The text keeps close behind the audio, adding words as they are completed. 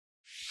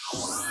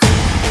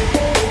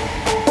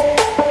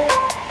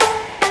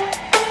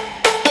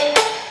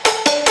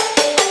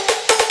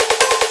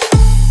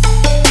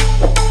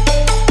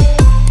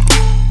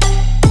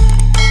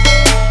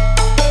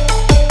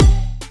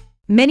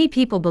Many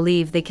people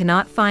believe they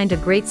cannot find a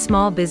great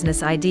small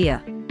business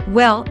idea.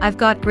 Well, I've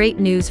got great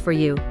news for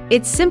you.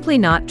 It's simply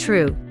not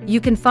true. You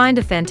can find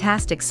a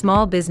fantastic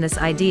small business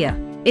idea.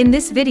 In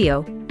this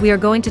video, we are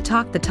going to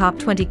talk the top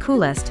 20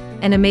 coolest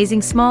and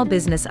amazing small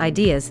business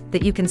ideas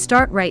that you can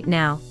start right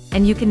now,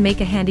 and you can make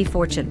a handy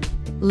fortune.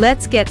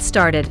 Let's get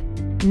started.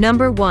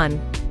 Number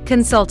 1.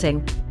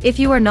 Consulting. If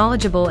you are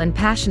knowledgeable and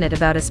passionate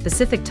about a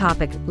specific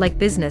topic like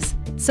business,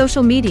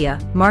 social media,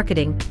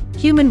 marketing,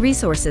 human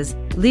resources,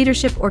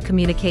 leadership or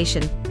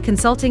communication,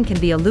 consulting can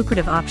be a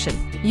lucrative option.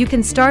 You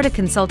can start a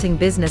consulting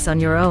business on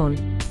your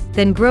own,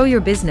 then grow your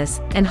business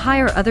and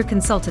hire other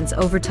consultants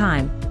over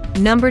time.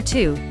 Number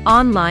 2.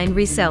 Online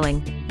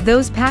reselling.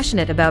 Those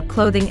passionate about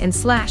clothing and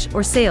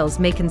or sales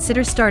may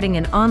consider starting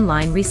an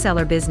online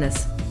reseller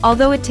business.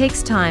 Although it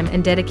takes time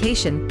and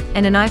dedication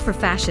and an eye for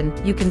fashion,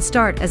 you can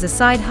start as a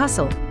side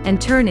hustle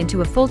and turn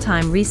into a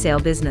full-time resale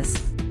business.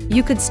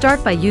 You could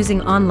start by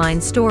using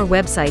online store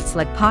websites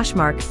like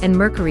Poshmark and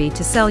Mercury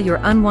to sell your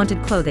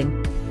unwanted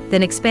clothing,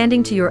 then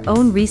expanding to your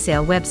own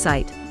resale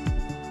website.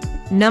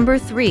 Number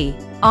 3.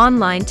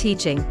 Online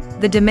teaching.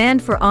 The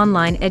demand for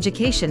online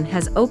education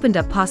has opened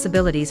up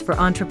possibilities for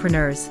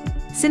entrepreneurs.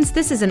 Since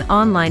this is an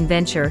online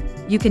venture,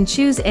 you can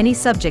choose any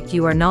subject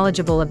you are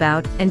knowledgeable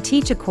about and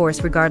teach a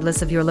course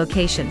regardless of your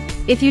location.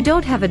 If you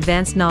don't have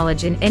advanced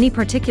knowledge in any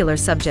particular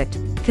subject,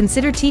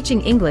 consider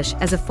teaching English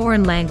as a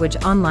foreign language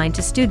online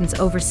to students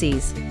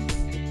overseas.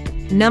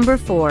 Number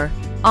 4.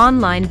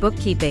 Online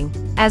bookkeeping.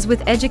 As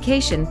with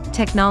education,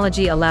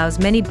 technology allows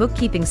many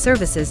bookkeeping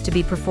services to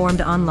be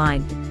performed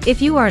online.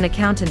 If you are an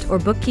accountant or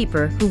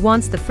bookkeeper who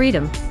wants the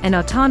freedom and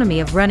autonomy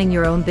of running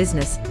your own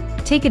business,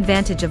 take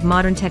advantage of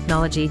modern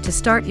technology to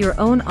start your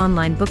own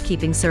online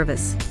bookkeeping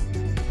service.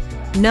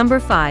 Number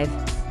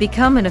 5.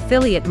 Become an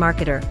affiliate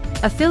marketer.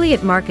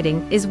 Affiliate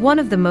marketing is one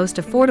of the most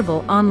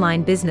affordable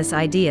online business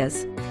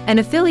ideas. An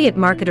affiliate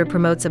marketer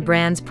promotes a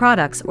brand's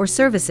products or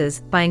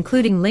services by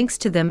including links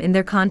to them in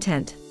their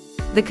content.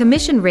 The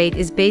commission rate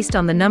is based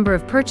on the number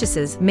of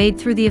purchases made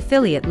through the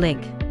affiliate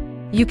link.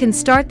 You can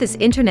start this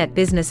internet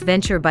business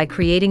venture by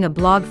creating a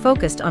blog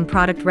focused on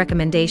product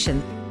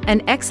recommendation.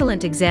 An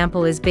excellent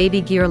example is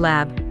Baby Gear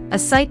Lab, a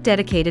site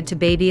dedicated to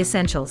baby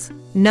essentials.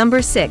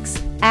 Number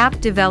 6. App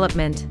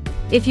development.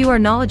 If you are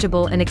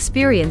knowledgeable and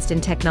experienced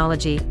in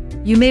technology,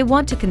 you may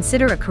want to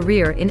consider a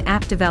career in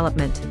app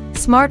development.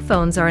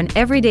 Smartphones are an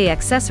everyday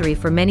accessory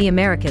for many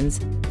Americans,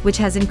 which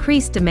has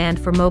increased demand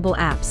for mobile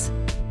apps.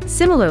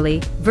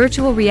 Similarly,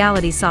 virtual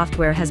reality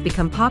software has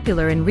become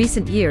popular in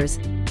recent years,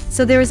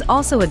 so there is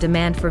also a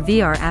demand for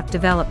VR app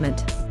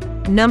development.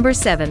 Number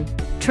 7.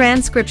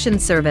 Transcription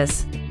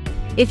service.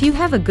 If you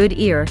have a good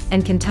ear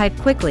and can type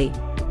quickly,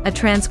 a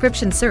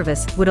transcription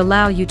service would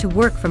allow you to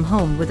work from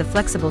home with a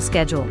flexible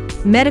schedule.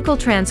 Medical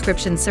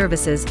transcription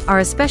services are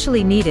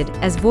especially needed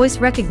as voice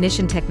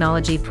recognition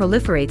technology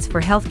proliferates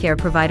for healthcare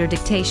provider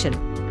dictation.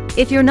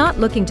 If you're not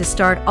looking to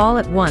start all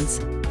at once,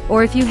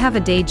 or if you have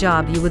a day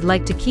job you would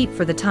like to keep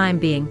for the time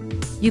being,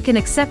 you can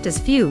accept as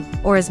few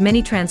or as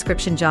many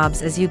transcription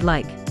jobs as you'd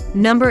like.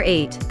 Number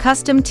 8.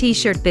 Custom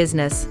t-shirt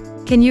business.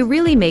 Can you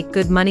really make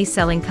good money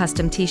selling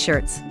custom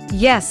t-shirts?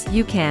 Yes,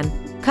 you can.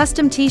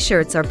 Custom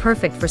t-shirts are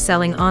perfect for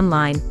selling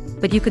online,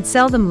 but you could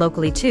sell them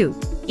locally too.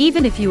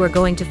 Even if you are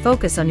going to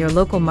focus on your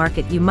local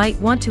market, you might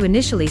want to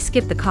initially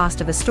skip the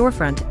cost of a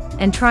storefront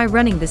and try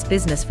running this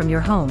business from your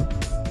home.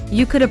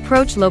 You could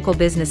approach local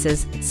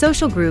businesses,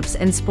 social groups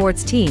and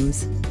sports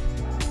teams.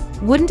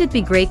 Wouldn't it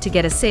be great to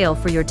get a sale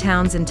for your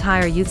town's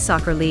entire youth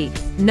soccer league?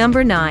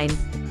 Number 9.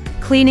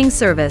 Cleaning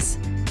service.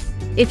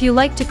 If you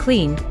like to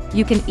clean,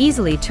 you can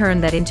easily turn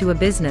that into a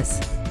business.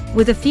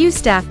 With a few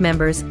staff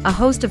members, a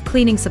host of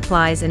cleaning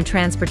supplies and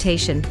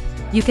transportation,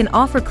 you can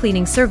offer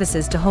cleaning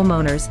services to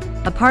homeowners,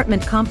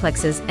 apartment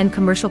complexes and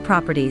commercial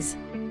properties.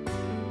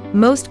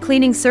 Most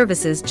cleaning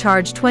services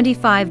charge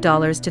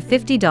 $25 to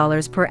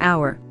 $50 per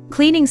hour.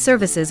 Cleaning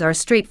services are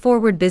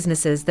straightforward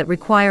businesses that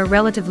require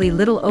relatively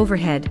little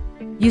overhead.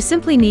 You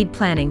simply need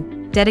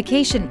planning,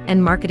 dedication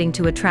and marketing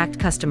to attract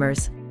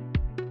customers.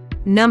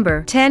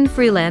 Number 10.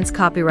 Freelance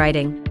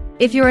copywriting.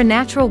 If you're a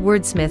natural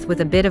wordsmith with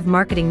a bit of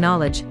marketing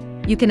knowledge,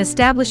 you can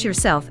establish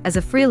yourself as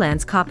a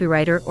freelance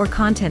copywriter or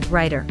content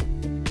writer.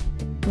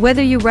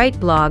 Whether you write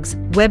blogs,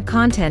 web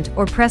content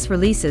or press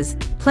releases,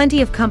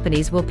 plenty of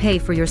companies will pay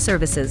for your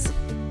services.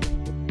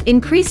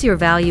 Increase your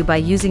value by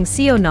using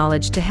SEO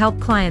knowledge to help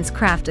clients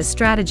craft a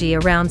strategy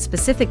around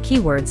specific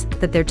keywords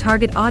that their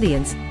target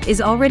audience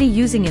is already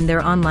using in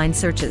their online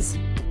searches.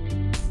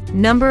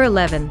 Number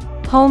 11.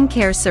 Home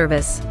care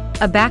service.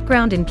 A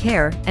background in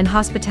care and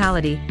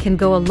hospitality can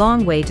go a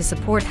long way to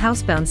support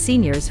housebound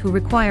seniors who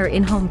require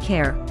in-home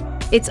care.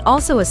 It's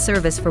also a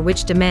service for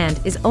which demand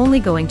is only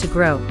going to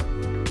grow.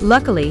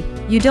 Luckily,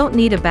 you don't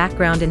need a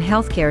background in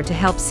healthcare to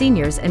help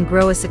seniors and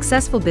grow a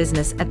successful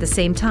business at the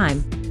same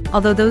time,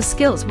 although those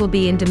skills will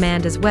be in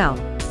demand as well.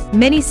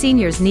 Many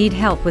seniors need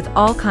help with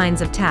all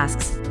kinds of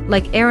tasks,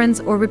 like errands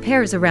or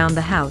repairs around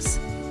the house.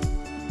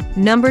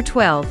 Number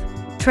 12.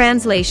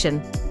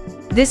 Translation.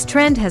 This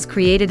trend has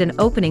created an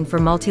opening for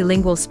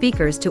multilingual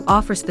speakers to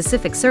offer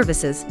specific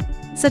services,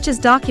 such as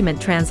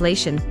document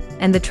translation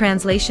and the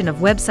translation of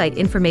website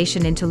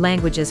information into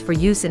languages for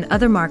use in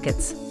other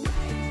markets.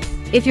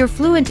 If you're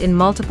fluent in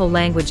multiple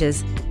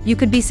languages, you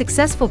could be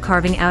successful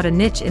carving out a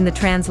niche in the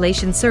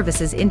translation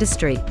services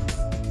industry.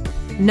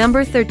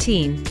 Number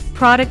 13.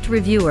 Product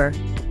reviewer.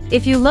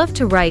 If you love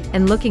to write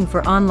and looking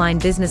for online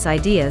business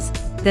ideas,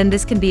 then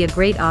this can be a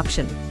great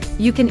option.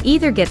 You can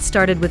either get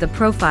started with a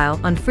profile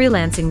on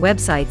freelancing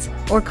websites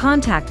or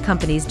contact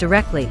companies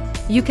directly.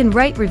 You can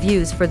write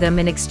reviews for them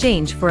in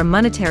exchange for a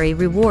monetary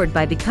reward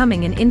by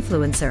becoming an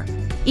influencer.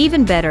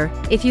 Even better,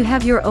 if you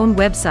have your own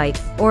website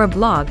or a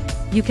blog,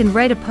 you can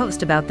write a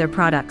post about their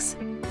products.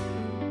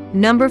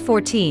 Number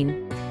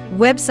 14.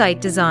 Website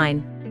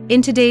design.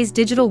 In today's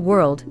digital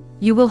world,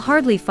 you will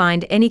hardly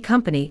find any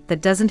company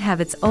that doesn't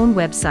have its own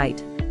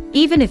website.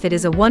 Even if it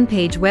is a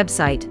one-page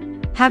website,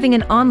 having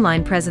an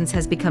online presence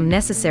has become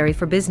necessary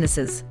for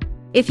businesses.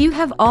 If you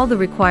have all the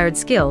required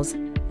skills,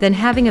 then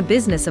having a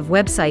business of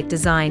website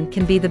design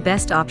can be the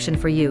best option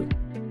for you.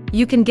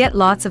 You can get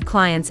lots of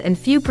clients and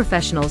few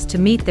professionals to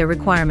meet their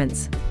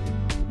requirements.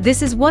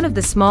 This is one of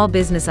the small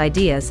business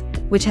ideas,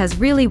 which has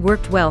really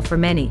worked well for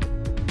many.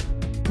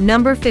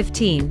 Number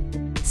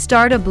 15.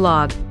 Start a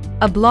blog.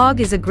 A blog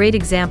is a great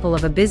example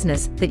of a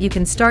business that you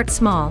can start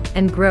small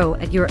and grow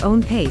at your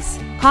own pace.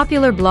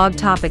 Popular blog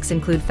topics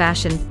include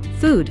fashion,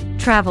 food,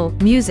 travel,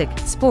 music,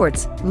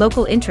 sports,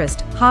 local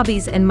interest,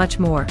 hobbies, and much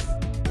more.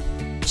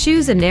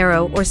 Choose a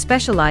narrow or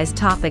specialized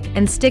topic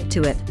and stick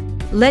to it.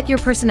 Let your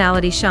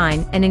personality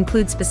shine and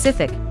include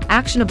specific,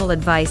 actionable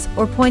advice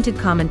or pointed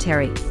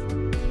commentary.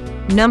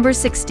 Number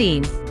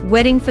 16.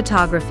 Wedding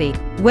photography.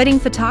 Wedding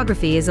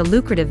photography is a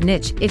lucrative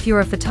niche if you're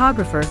a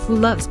photographer who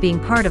loves being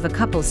part of a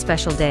couple's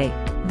special day.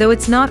 Though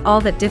it's not all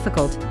that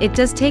difficult, it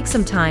does take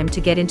some time to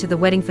get into the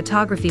wedding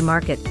photography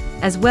market,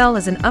 as well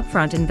as an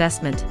upfront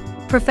investment.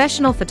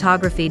 Professional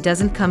photography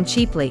doesn't come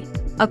cheaply.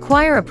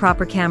 Acquire a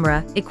proper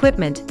camera,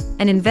 equipment,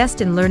 and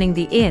invest in learning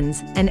the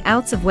ins and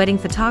outs of wedding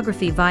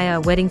photography via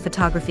a wedding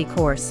photography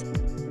course.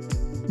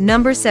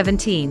 Number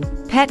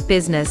 17. Pet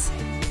business.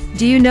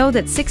 Do you know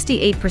that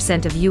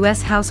 68% of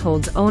US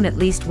households own at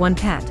least one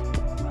pet?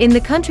 In the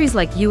countries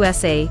like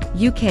USA,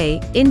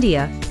 UK,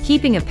 India,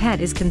 keeping a pet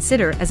is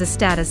considered as a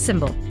status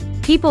symbol.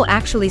 People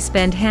actually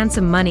spend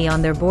handsome money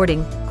on their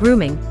boarding,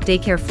 grooming,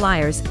 daycare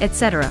flyers,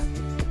 etc.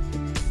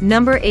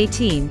 Number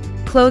 18.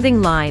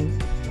 Clothing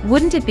line.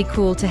 Wouldn't it be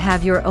cool to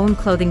have your own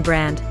clothing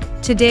brand?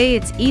 Today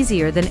it's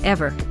easier than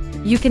ever.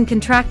 You can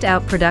contract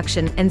out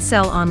production and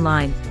sell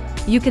online.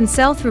 You can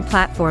sell through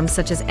platforms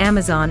such as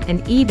Amazon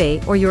and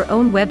eBay or your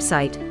own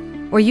website,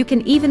 or you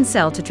can even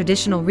sell to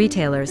traditional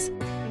retailers.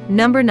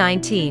 Number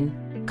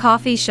 19.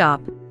 Coffee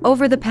shop.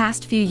 Over the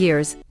past few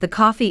years, the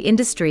coffee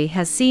industry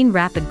has seen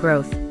rapid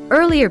growth.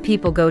 Earlier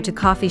people go to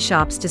coffee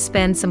shops to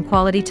spend some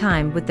quality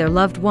time with their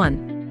loved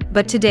one.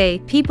 But today,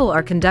 people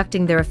are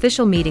conducting their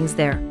official meetings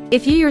there.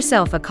 If you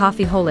yourself a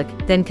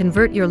coffeeholic, then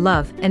convert your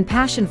love and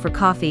passion for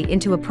coffee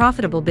into a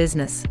profitable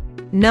business.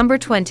 Number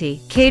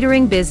 20.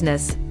 Catering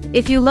business.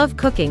 If you love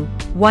cooking,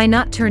 why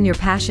not turn your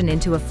passion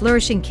into a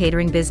flourishing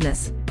catering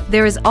business?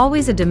 There is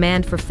always a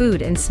demand for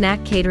food and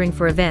snack catering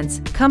for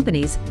events,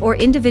 companies, or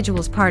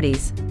individuals'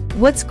 parties.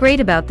 What's great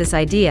about this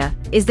idea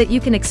is that you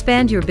can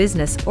expand your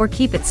business or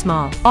keep it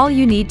small. All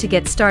you need to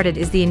get started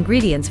is the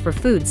ingredients for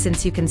food,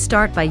 since you can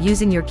start by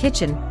using your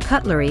kitchen,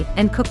 cutlery,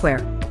 and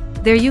cookware.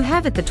 There you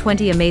have it, the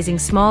 20 amazing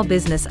small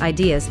business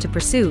ideas to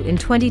pursue in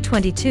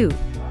 2022,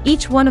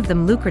 each one of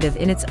them lucrative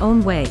in its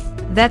own way.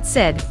 That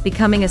said,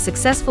 becoming a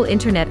successful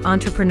internet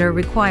entrepreneur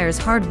requires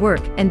hard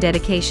work and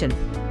dedication.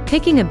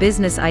 Picking a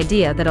business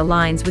idea that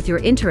aligns with your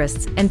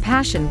interests and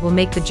passion will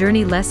make the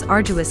journey less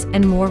arduous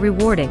and more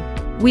rewarding.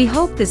 We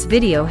hope this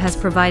video has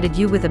provided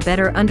you with a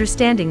better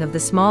understanding of the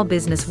small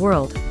business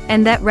world.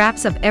 And that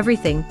wraps up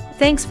everything.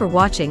 Thanks for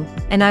watching,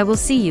 and I will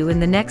see you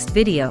in the next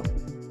video.